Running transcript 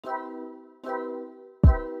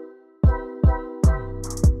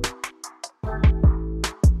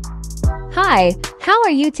Hi, how are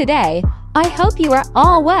you today? I hope you are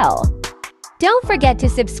all well. Don't forget to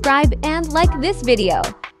subscribe and like this video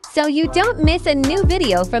so you don't miss a new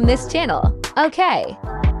video from this channel, okay?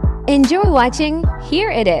 Enjoy watching. Here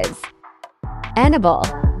it is. Annabelle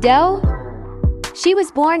Doe. She was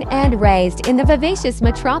born and raised in the vivacious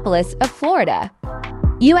metropolis of Florida,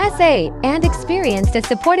 USA, and experienced a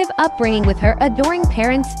supportive upbringing with her adoring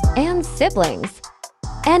parents and siblings.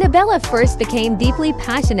 Annabella first became deeply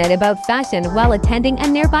passionate about fashion while attending a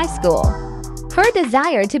nearby school. Her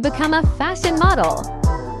desire to become a fashion model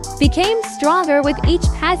became stronger with each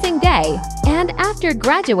passing day, and after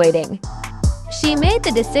graduating, she made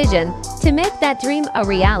the decision to make that dream a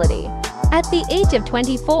reality. At the age of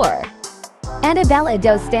 24, Annabella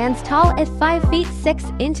Doe stands tall at 5 feet 6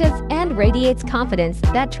 inches and radiates confidence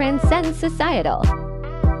that transcends societal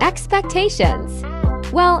expectations.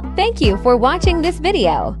 Well, thank you for watching this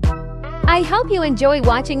video. I hope you enjoy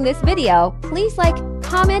watching this video. Please like,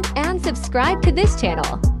 comment, and subscribe to this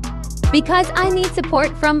channel because I need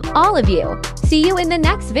support from all of you. See you in the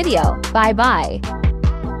next video. Bye-bye.